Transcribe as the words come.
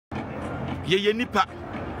Ye nipa.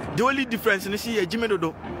 The only difference in see Jimmy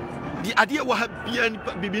Dodo. The idea will have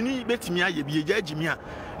bibini betimi aye bi Jimmy.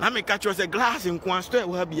 Na me catch us a glass in Kwan store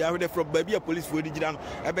will be out from baby a police for digital.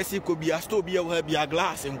 I bet could be a store be will be a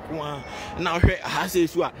glass in Kwan. Now has a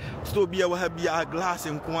store be will be a glass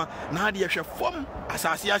in Kwan. Now the form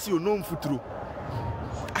assassination known for true.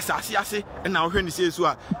 Assassination and now when he says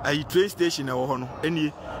a train station or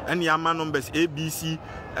any man numbers ABC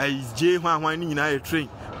is J1 in a train.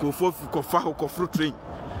 Go for fruit train.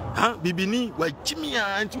 Huh? Bibini, why Jimmy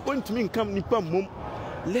and you want to mean come nipa mum?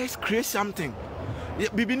 Let's create something.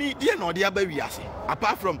 Bibini, dear no, dear baby,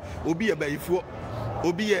 apart from Obi a baby for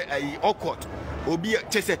Obi a awkward, Obi a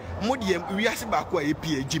chese, Modium, we ask back where a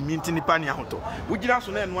PA Jimmy Tinipania Hoto. Would you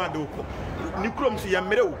also learn one doko? Nicrom see a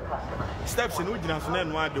meadow steps in Ujina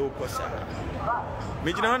and one doko.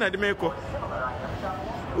 Major at the Meko.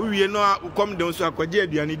 We know come down so I could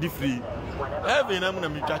get the free. Every name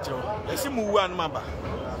of me catch her. I see one mamba.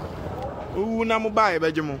 Who namu buy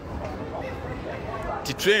Benjamin?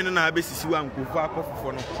 To train on our basis, one go far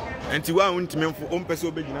for no. And to one to men for own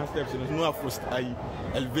person beginner steps and no first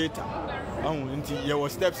elevator. Until your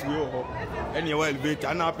steps will and your elevator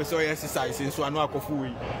and our person exercise in so I know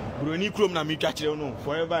coffee. Bruni chrome na me catch her no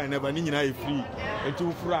forever and never need I free and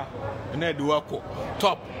two fra and I do work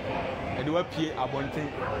top and do appear abonting.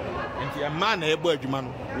 And a man a boy,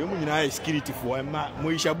 man, women I security for a man,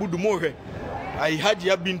 Moesha Bintu Moesha. I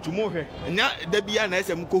Hajia Bintu Moesha, and now there be an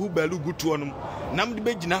SM who belu good to one. Nam the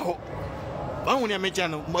bed now. One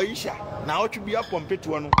mechano, Moesha, now to be up on pet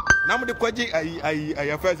one. Nam the quaji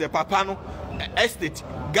I first a papano estate,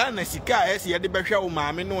 Ghana Sika, as he had the Basha,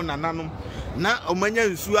 mammy, no nanum. Na omanya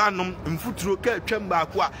nsuanum mfuturo ka twamba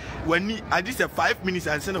kwa wani adi 5 minutes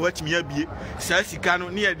anse na watimi abie sa sika no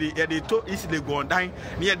ne ye to isi le gondan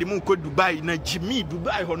ne ye de mu ko Dubai na Jimmy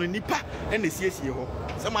Dubai ho no nipa na siesie ho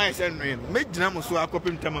sama ye se no mejina mo so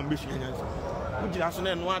akopem tamam be suanya ujina so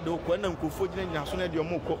na no ade ko na nkofo jina so na de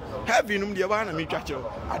mo ko heavy num de ba na me twakere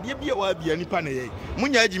ade bia wa bia nipa na ye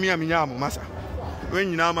munya Jimmy amenya am masa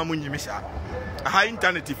wen nyina ma munyimi sa high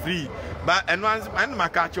internet free but and once and my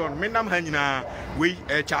catch on me nam hanyina we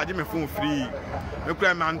charge me phone free me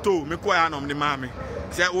kura manto me ko ya nom de mame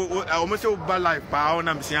say o mo say ba life pa o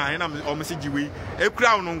nam say na o mo say giwe e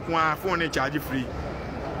kura no nko a phone charge free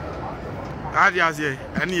adiaze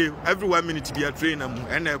and every 1 minute be a train am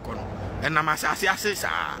and e ko no and na masase asesa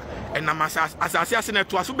and na masase asase na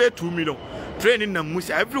to aso be 2 million training na mu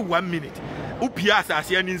say every 1 minute upia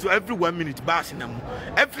asase ani so every 1 minute bus na mu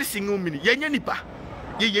every single minute ye nipa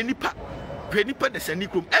ye nipa the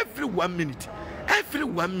sanicum every 1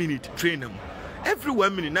 minute train them every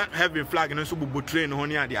 1 minute not having flag and so bo train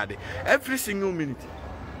honey ade ade every single minute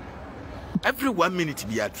every 1 minute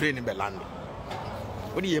be a training belando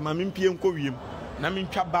what ye ma mimpie nko wiem na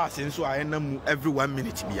mintwa bus nso aye na mu every 1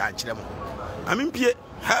 minute be a kire moamimpie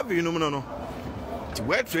have you no to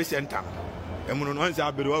World Trade Center emuno no nza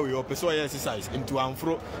abere we opeso exercise into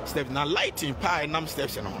amfro steps na lighting pa nam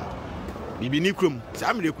steps no bibi ni krom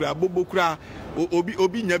sa me kura bobo kura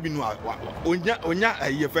obi nya bi no onya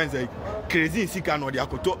aye fence crazy sika no de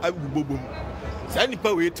akoto agbobom sa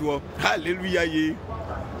nipa we to hallelujah ye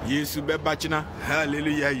Yesu beba china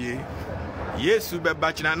hallelujah ye Yesu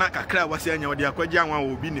beba china na kakra wase anya de akwaji anwa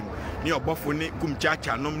obi nim ni obofo ni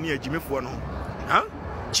kumchacha nom ni agimefo no ha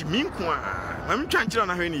chiminko a mam twankyira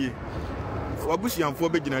na hwe ni ye wabusianfo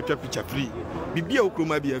begina twa picture free bibia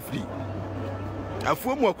okroma bia free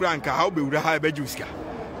afuomu okra nka ha obewura ha bejuska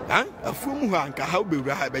ha afuomu ha nka ha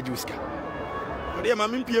obewura ha bejuska ode ma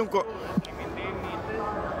mimpie nko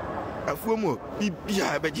afuomu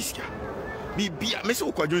bibia bejiska bibia me se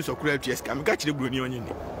okwadwo nsokura atueska me ka kire broni onye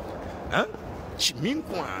ni ha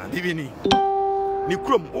chiminko a bibini ni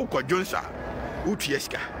krom okwadwo nsa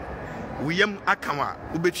utueska uyem akama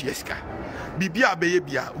ubetueska bibia beye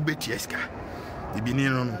bia ubetueska bibini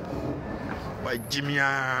no wa jimia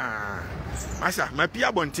masa ma pia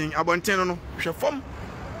abonten no hwe fom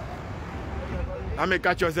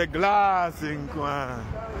ameka chose glass nkwa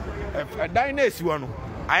e dine esi wono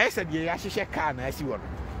ayese de ya hihye car na esi wono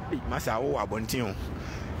masa wo abonten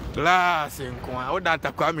glass nkwa o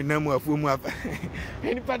data kwa me namu afuomu afa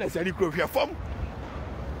eni pa da sari kro hwe fom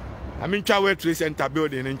amintwa World Trade Center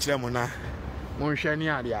building nkire mo na mo hwe ni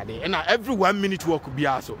ade na every 1 minute work be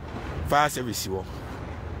aso fire service wo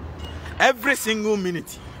every single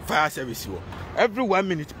minute fire service wo every 1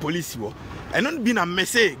 minute police wo and not be na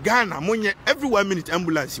message Ghana monye every 1 minute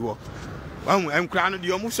ambulance wo wan enkra no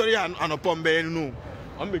de omo sori anopom be no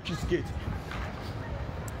on be skate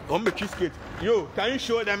yo can you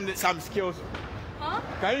show them some skills? Huh?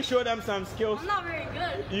 Can you show them some skills? I'm not very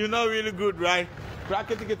good. You're not really good, right?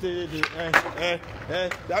 crack it.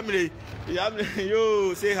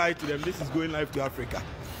 Yo, say hi to them. This is going live to Africa.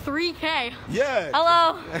 3K. Yeah.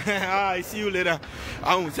 Hello. I see you later.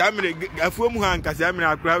 Sammy, Afuamuhan,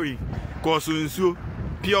 Casamina Crawi, Corsunsu,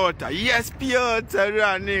 Piota. Yes, Piota,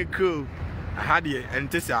 Ranico. I had it, and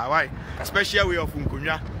Tessa, why? Special way of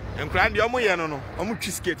Uncunya. And Crandy Omoyano,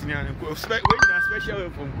 Omuchiskate, and special way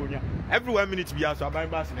from Cunya. Every 1 minute to be out, so I buy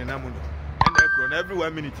bass in an amuno. And every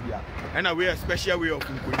 1 minute to be out. And I wear a special way of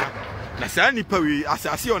Uncunya. Nasani Pawi, as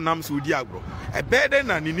I see on Nams with Diagro. A better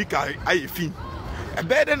than Ninika, I fin. A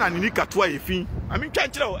better than Nika twice a fee. I mean,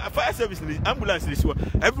 can't you know a fire service in the ambulance this one?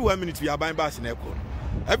 Every 1 minute we are buying bus in aircon.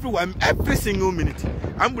 Every single minute.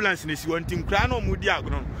 Ambulance in this one thing, Crano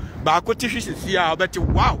Mudiagron. But I could see I bet you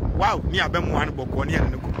wow, near Bem1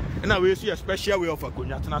 Boconian. And I will see a special way of a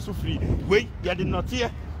cognac so free. Wait, you did not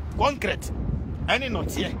hear concrete. Any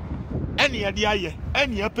not here. Any idea,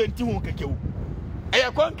 any open to Honkako.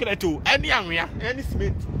 A concrete, any area, any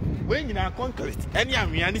cement. When you are concrete, any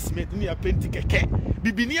area, cement near Penticake.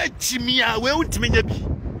 Be near Jimmy, I won't mean a be.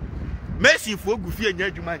 Mercy for Goofy and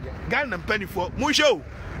Yajumania. Gun and penny for Musho,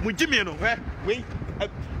 Mujimino, wait,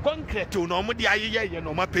 concrete to no more the idea,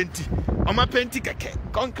 no more penty, on my penticake,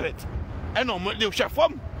 concrete, and no more little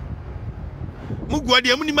shafom.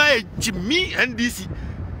 Mugwadi Munima, Jimmy, NDC,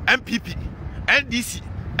 MPP, NDC,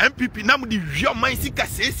 MPP, Namudi, your mind sicker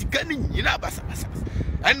says, can you know,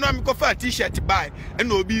 and now I'm going for a t-shirt to buy, and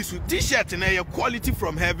no be so t-shirt and a quality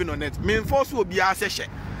from heaven on it. Main force will be our session.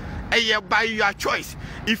 And by your choice.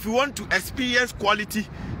 If you want to experience quality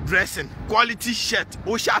dressing, quality shirt,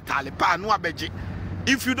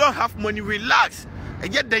 if you don't have money, relax.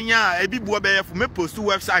 And get the a big boy for me post to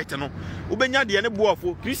website. No, Ubenya the any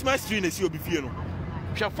for Christmas tree in the sea of Bifino.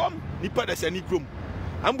 Shafam, Nipa the Sani Crum.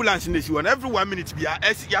 Ambulance in this one every 1 minute. Be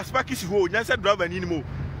as Yaspakis who Nancy driver anymore.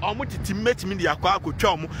 I'm going to meet me the Aquaco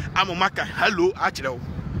Chom. I'm a Maka. Hello, Achel.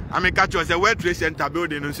 I'm a catcher as a World Trade Center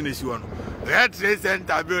building in this one. World Trade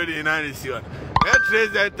Center building in this one. World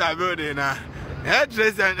Trade Center building. World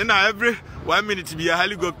Trade Center. Now every 1 minute to be a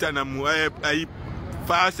helicopter and a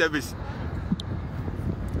fire service.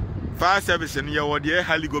 Fire service and your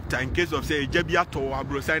helicopter in case of say Jebia to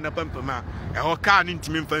Abro sign up and Pama. A car into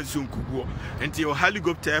me soon could go until your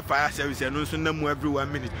helicopter fire service and also no every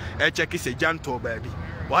 1 minute. A check is a janto baby.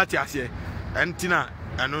 What I say, Antina,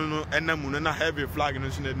 I don't know, and I'm going to have a flag and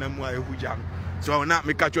also a jam. So I will not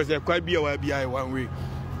make a choice. Quite be aware be 1 way.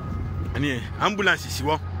 And yeah, ambulance is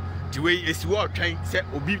what the way is what trying set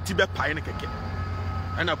Obi Tibet Pine.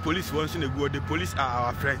 And a police wants to go. The police are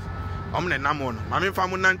our friends. I'm the Namon. Mammy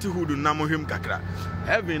Famunanti who do Namo him Kakra.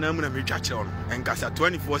 Every number of church on and Casa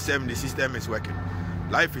 24/7. The system is working.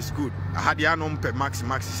 Life is good. I had the unknown per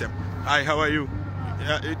Maxi. Hi, how are you?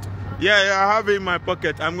 Yeah, I have it in my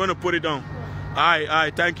pocket. I'm going to put it down.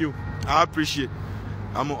 Aye, thank you. I appreciate.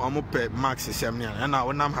 I'm up at Max Assembly and now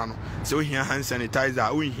I'm so here hand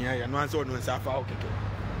sanitizer. We here and once on Safa. Okay.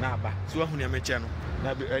 Now, so when you channel,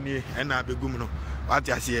 any and I be gumno. What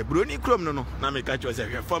I say, Bruni Crum no, now make catch yourself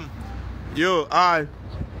here from yo. I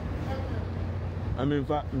mean,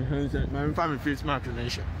 my family face mark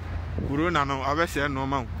nation. Buruna no, I will say no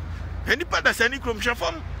man. Any part of any crum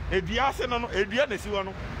shafam, a diase no, a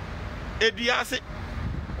dianesiano. Ediase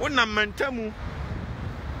una mentamu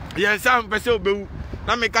ya sam pese obewu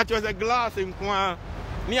na me catch was a glass in kwa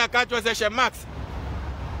ni catch was a max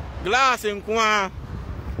glass in kwa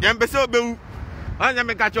ya pese obewu anya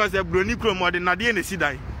me catch was a broni chrome na de na si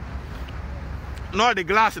dan no the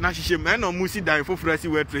glass na hihye me na mu si dan for fresi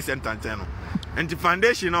World Trade Center no enti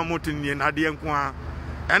foundation na moto ni na de kwa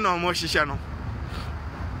na mo hihye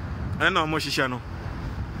no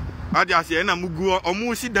Adi ase na mugu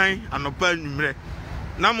omu si dan anopa nwumre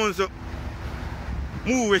na mo nso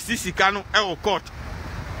mu we sisika no e wo court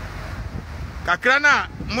kakra na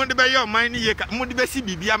mo de be yo man ni ye mo de be si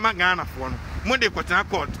bibia ma Ghana fo no mo de kwotena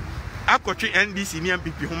court akotwe NDC ni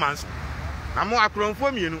MPP ho manso na mo akronfo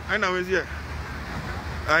mienu na we se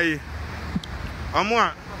ai omu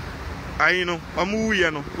ai no omu wuye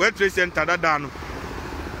no World Trade Center dada no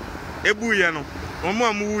ebu ye no omu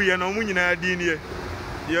amu wuye no omu nyina di ni ye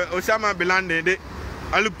Osama Belande de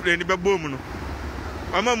alupre ni bebom no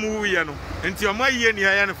ama mu ye no enti o ma ye ni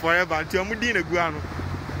ya no forever enti o mu din na gu ano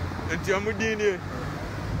enti o mu din ni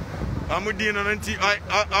amudi no enti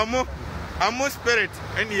amo spirit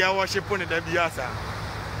eni ya worship on da biasa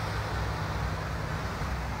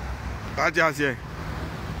aja se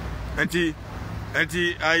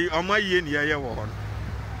enti ai ama ye ni ya wo ho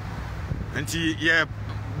enti ye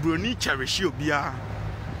broni cherish obia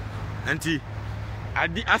enti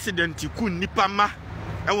adi accident ku nipa ma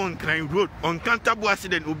e won kran road uncountable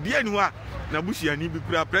accident obi anu a na busuani bi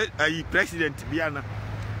kura president bi ana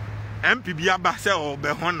MP bi aba se o be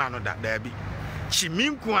hona no da bi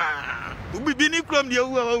chiminko a ubibi ni krom de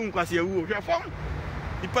ewu a nkwase ewu hwe fam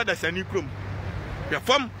ipa da sani krom hwe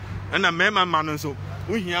fam na mema ma no so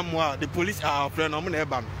uhia mo a the police are friend no mo na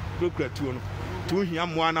eba no kura tuo no to uhia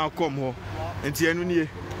mo na akom ho enti enu nie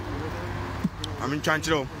ami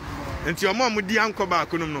twankire enti omo amudi anko ba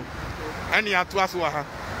akonum no ani ato aso ha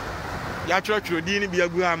ya church di ni bia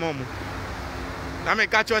gu ha mo na me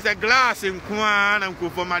ka cho se glass nko a na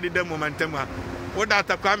nkofo ma de momentum a wo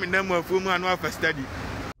data kwa me na mu afu mu anu afa study